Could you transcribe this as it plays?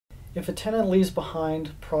If a tenant leaves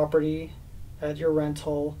behind property at your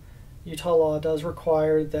rental, Utah law does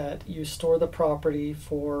require that you store the property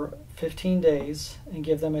for 15 days and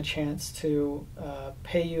give them a chance to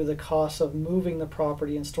pay you the cost of moving the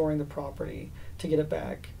property and storing the property to get it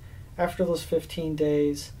back. After those 15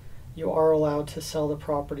 days, you are allowed to sell the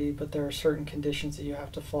property, but there are certain conditions that you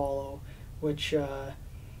have to follow, which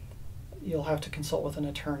you'll have to consult with an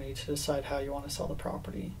attorney to decide how you want to sell the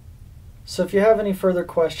property. So if you have any further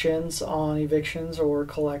questions on evictions or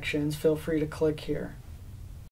collections, feel free to click here.